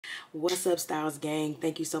What's up, Styles Gang?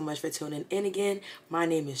 Thank you so much for tuning in again. My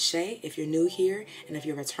name is Shay, if you're new here, and if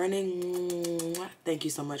you're returning, thank you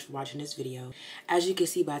so much for watching this video. As you can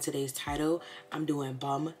see by today's title, I'm doing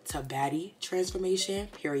bum to baddie transformation,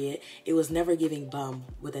 period. It was never giving bum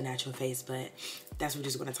with a natural face, but that's what we're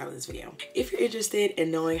just going to title this video. If you're interested in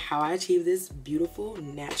knowing how I achieve this beautiful,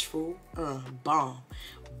 natural, bomb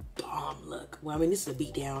look. Well, I mean, this is a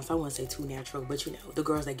beat down, so I wouldn't say too natural, but you know, the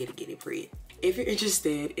girls that get it, period. If you're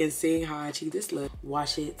interested in seeing how I achieve this look,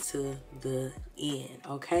 watch it to the end,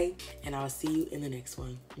 okay? And I'll see you in the next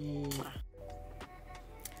one. Mwah.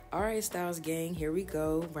 All right, Styles Gang, here we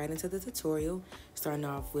go, right into the tutorial. Starting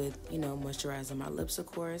off with, you know, moisturizing my lips, of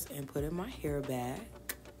course, and putting my hair back.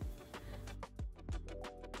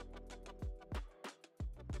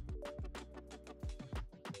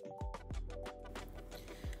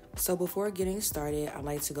 So before getting started, I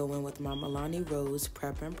like to go in with my Milani Rose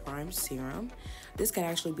Prep and Prime Serum. This can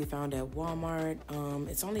actually be found at Walmart.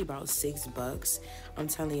 It's only about $6. I'm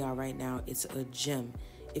telling y'all right now, it's a gem.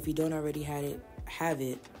 If you don't already have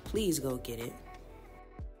it, please go get it.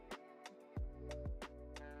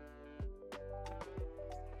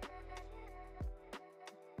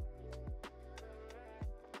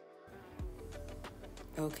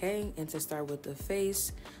 Okay, and to start with the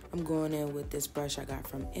face, I'm going in with this brush I got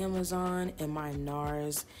from Amazon and my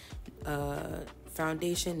NARS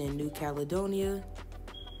foundation in New Caledonia.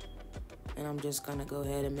 And I'm just gonna go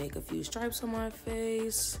ahead and make a few stripes on my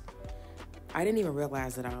face. I didn't even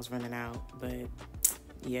realize that I was running out, but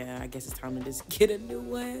yeah, I guess it's time to just get a new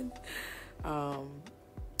one.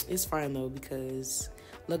 It's fine though, because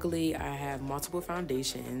luckily I have multiple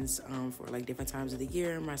foundations for like different times of the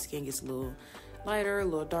year. My skin gets a little lighter, a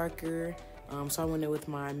little darker. So I went in with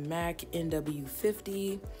my MAC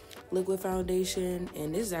NW50 liquid foundation,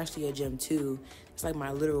 and this is actually a gem too. It's like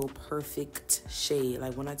my literal perfect shade.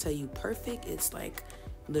 Like when I tell you perfect, it's like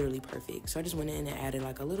literally perfect. So I just went in and added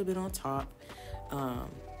like a little bit on top. And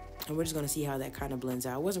we're just gonna see how that kind of blends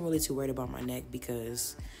out. I wasn't really too worried about my neck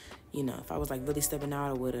because, you know, if I was like really stepping out,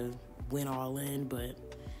 I would have went all in. But,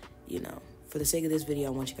 you know, for the sake of this video,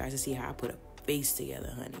 I want you guys to see how I put a face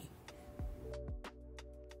together, honey.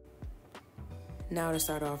 Now to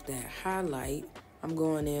start off that highlight, I'm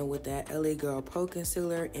going in with that LA Girl Pro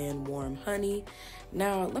Concealer in Warm Honey.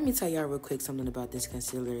 Now, let me tell y'all real quick something about this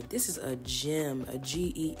concealer. This is a gem, a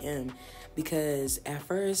G-E-M, because at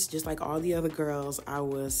first, just like all the other girls, I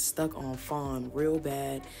was stuck on fawn real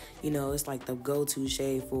bad. You know, it's like the go-to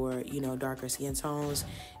shade for, you know, darker skin tones.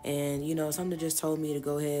 And, you know, something just told me to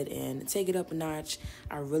go ahead and take it up a notch.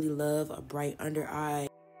 I really love a bright under eye.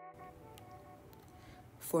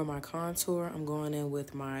 For my contour, I'm going in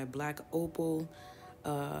with my Black Opal.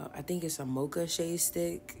 I think it's a mocha shade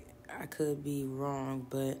stick. I could be wrong,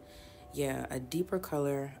 but yeah, a deeper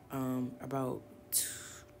color, about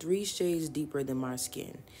 3 shades deeper than my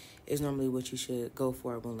skin is normally what you should go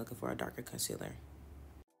for when looking for a darker concealer.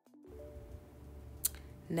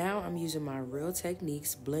 Now I'm using my Real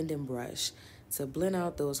Techniques blending brush to blend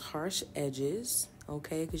out those harsh edges,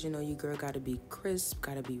 okay? Because, you know, you girl gotta be crisp,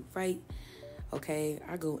 gotta be right. Okay,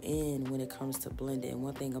 I go in when it comes to blending.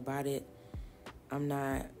 One thing about it, I'm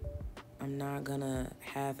not gonna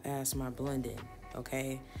half-ass my blending.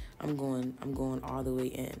 Okay, I'm going all the way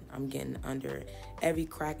in. I'm getting under every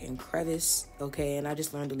crack and crevice. Okay, and I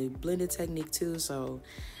just learned a blended technique too. So,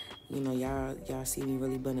 you know, y'all see me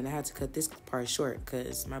really blending. I had to cut this part short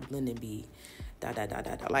because my blending be like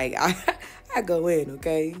I go in.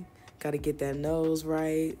 Okay, gotta get that nose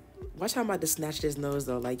right. Watch how I'm about to snatch this nose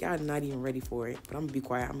though. Like, y'all not even ready for it. But I'm gonna be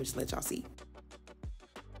quiet. I'm gonna just let y'all see.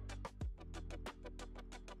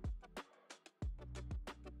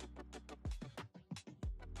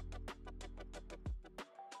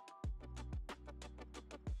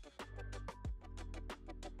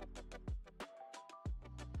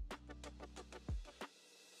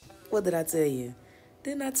 What did I tell you?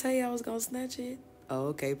 Didn't I tell you I was gonna snatch it? Oh,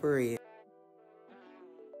 okay, period.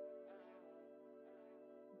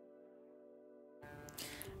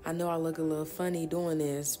 I know I look a little funny doing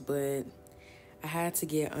this, but I had to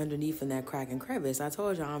get underneath in that crack and crevice. I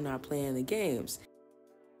told y'all I'm not playing the games.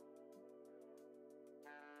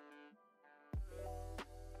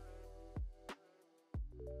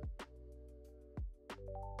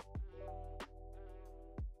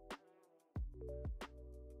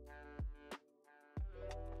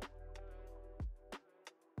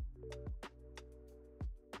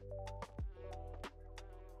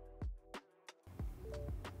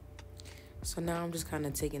 So now I'm just kind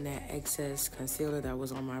of taking that excess concealer that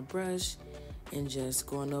was on my brush and just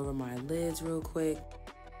going over my lids real quick.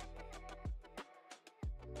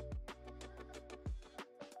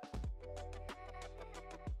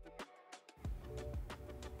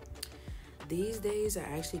 These days, I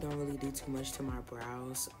actually don't really do too much to my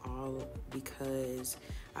brows, all because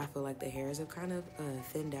I feel like the hairs have kind of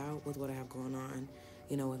thinned out with what I have going on,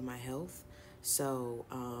 you know, with my health. So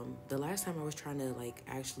the last time I was trying to like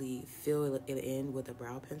actually fill it in with a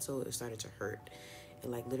brow pencil, it started to hurt. It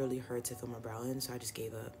like literally hurt to fill my brow in, so I just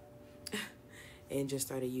gave up and just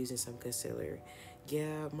started using some concealer.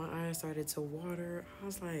 Yeah, my eyes started to water. I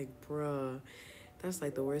was like, bruh, that's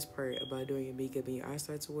like the worst part about doing your makeup and your eyes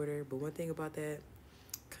start to water. But one thing about that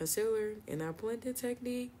concealer and that blending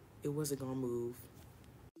technique, it wasn't gonna move.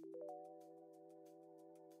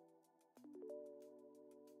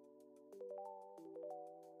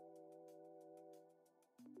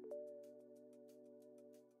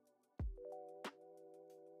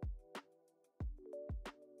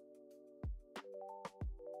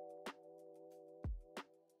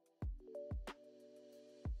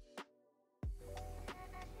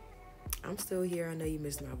 I'm still here. I know you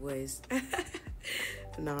missed my voice.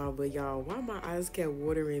 Nah, but y'all, why my eyes kept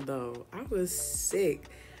watering though? I was sick.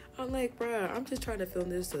 I'm like, bruh, I'm just trying to film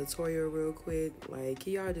this tutorial real quick. Like,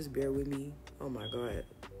 can y'all just bear with me? Oh my God.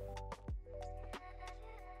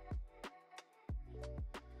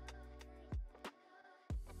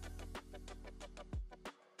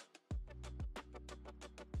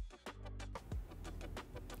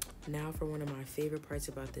 Now for one of my favorite parts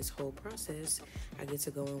about this whole process, I get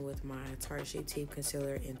to go in with my Tarte Shape Tape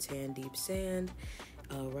Concealer in Tan Deep Sand,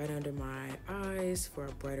 right under my eyes for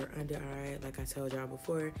a brighter under eye. Like I told y'all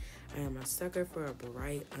before, I am a sucker for a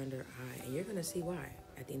bright under eye, and you're gonna see why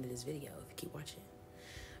at the end of this video if you keep watching.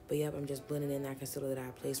 But yep, I'm just blending in that concealer that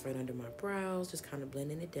I placed right under my brows, just kind of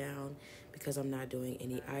blending it down because I'm not doing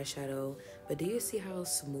any eyeshadow. But do you see how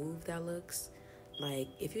smooth that looks? Like,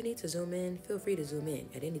 if you need to zoom in, feel free to zoom in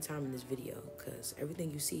at any time in this video because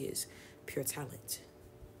everything you see is pure talent.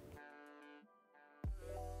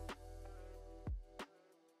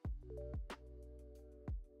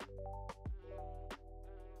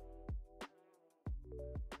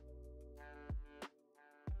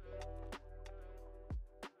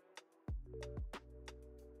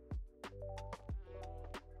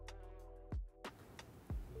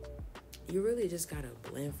 You really just gotta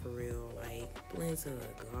blend for real, like blend to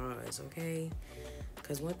the gods, okay?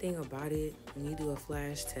 Because one thing about it, when you do a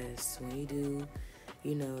flash test, when you do,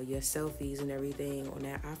 you know, your selfies and everything on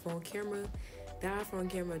that iPhone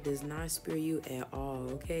camera does not spare you at all,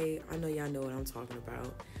 okay? I know y'all know what I'm talking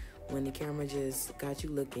about. When the camera just got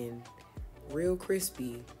you looking real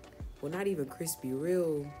crispy, well, not even crispy,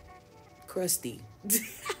 real crusty.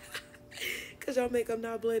 Because y'all makeup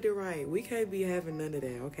not blended right. We can't be having none of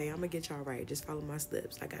that, okay? I'm going to get y'all right. Just follow my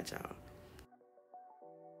steps. I got y'all.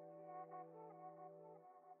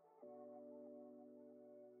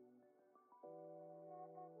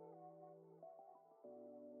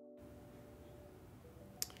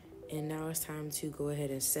 And now it's time to go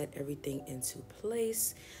ahead and set everything into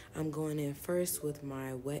place. I'm going in first with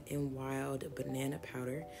my Wet n Wild banana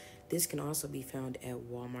powder. This can also be found at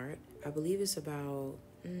Walmart. I believe it's about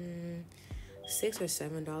 $6 or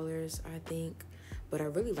 $7, I think. But I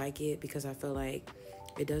really like it because I feel like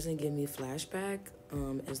it doesn't give me flashback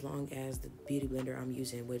as long as the beauty blender I'm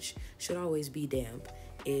using, which should always be damp,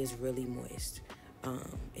 is really moist.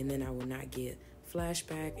 And then I will not get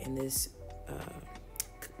flashback, and this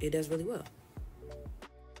it does really well.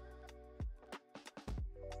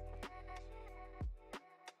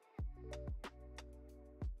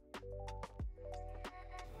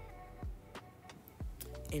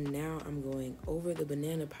 And now I'm going over the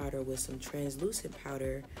banana powder with some translucent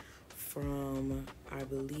powder from, I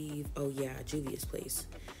believe, oh yeah, Juvia's Place.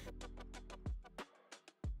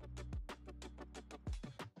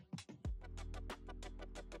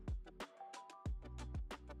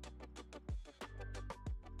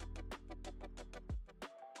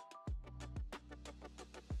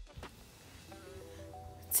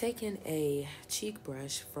 Taking a cheek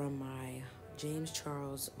brush from my James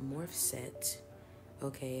Charles Morph set.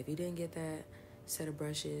 Okay, if you didn't get that set of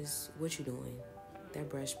brushes, what you doing? That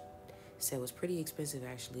brush set was pretty expensive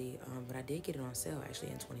actually, but I did get it on sale actually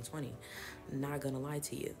in 2020. Not gonna lie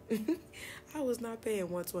to you. I was not paying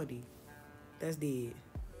 $120. That's dead.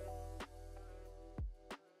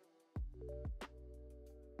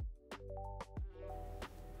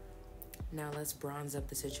 Now let's bronze up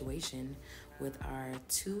the situation with our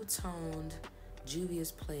two-toned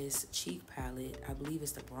Juvia's Place cheek palette. I believe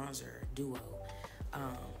it's the bronzer duo.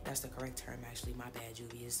 That's the correct term, actually. My bad,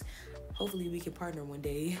 Juvia's. Hopefully we can partner one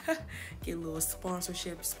day. Get a little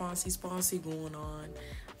sponsorship, sponsy going on.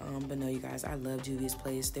 But no, you guys, I love Juvia's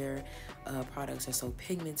Place. Their products are so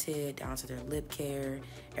pigmented, down to their lip care,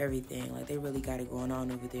 everything. Like, they really got it going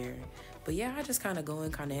on over there. But yeah, I just kind of go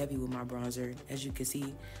in kind of heavy with my bronzer, as you can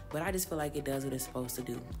see. But I just feel like it does what it's supposed to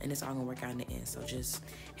do. And it's all gonna work out in the end. So just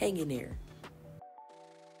hang in there.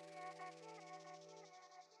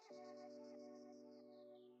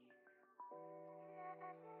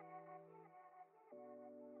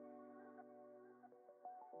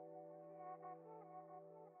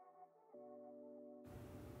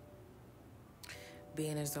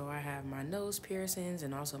 Being as though I have my nose piercings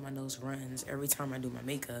and also my nose runs every time I do my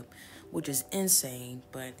makeup, which is insane.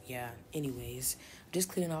 But yeah, anyways, just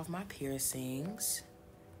cleaning off my piercings.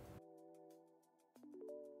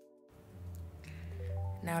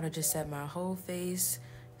 Now to just set my whole face,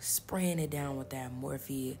 spraying it down with that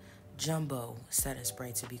Morphe Jumbo setting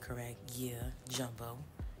spray, to be correct. Yeah, Jumbo.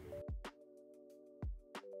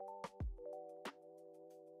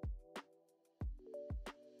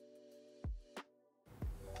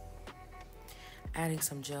 Adding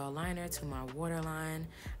some gel liner to my waterline.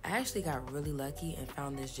 I actually got really lucky and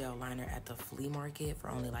found this gel liner at the flea market for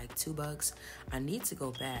only like $2. I need to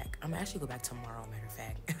go back. I'm actually go back tomorrow, matter of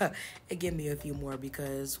fact. And give me a few more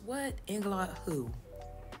because what? Inglot who?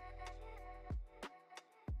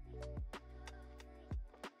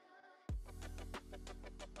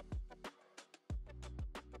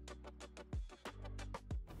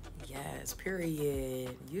 Yes,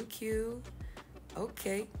 period. You cute.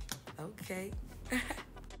 Okay. Okay.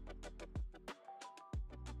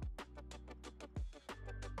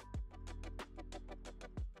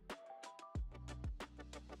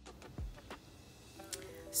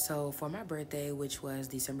 So for my birthday, which was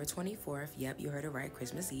December 24th, yep, you heard it right,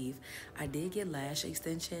 Christmas Eve, I did get lash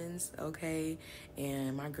extensions, okay?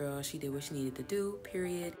 And my girl, she did what she needed to do,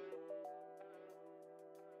 period.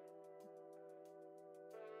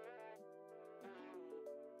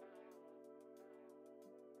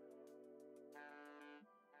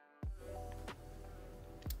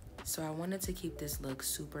 So I wanted to keep this look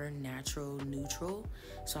super natural, neutral.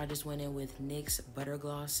 So I just went in with NYX Butter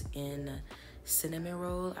Gloss in Cinnamon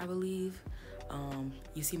Roll, I believe.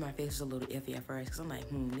 You see my face was a little iffy at first because I'm like,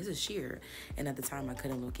 this is sheer. And at the time I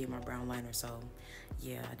couldn't locate my brown liner. So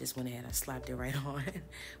yeah, I just went ahead and slapped it right on.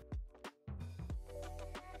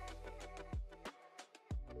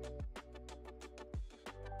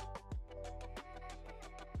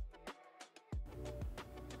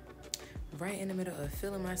 Right in the middle of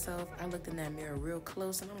feeling myself, I looked in that mirror real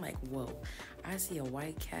close and I'm like, whoa, I see a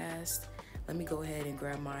white cast. Let me go ahead and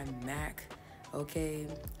grab my MAC, okay,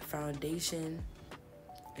 foundation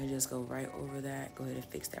and just go right over that. Go ahead and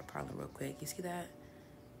fix that problem real quick. You see that?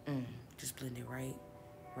 Just blend it right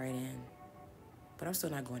in. But I'm still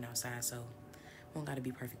not going outside, so won't gotta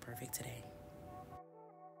be perfect today.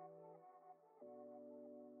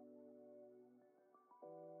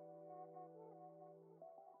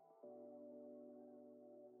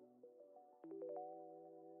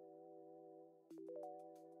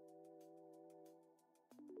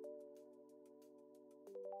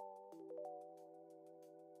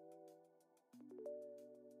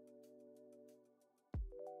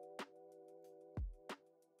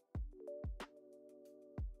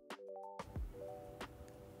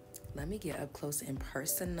 Let me get up close and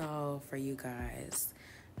personal for you guys.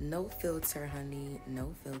 No filter, honey,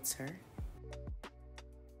 no filter.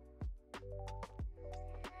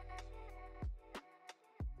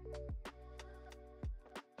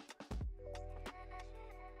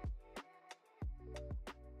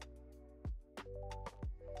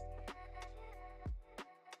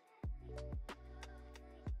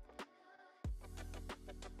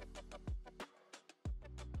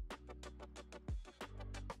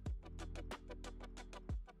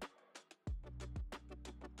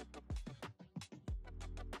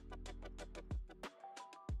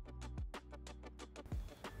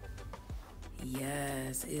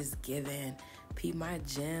 Yes, it's given. Peep my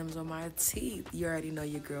gems on my teeth. You already know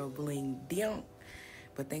your girl bling down.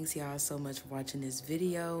 But thanks y'all so much for watching this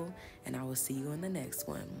video, and I will see you in the next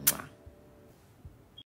one. Mwah.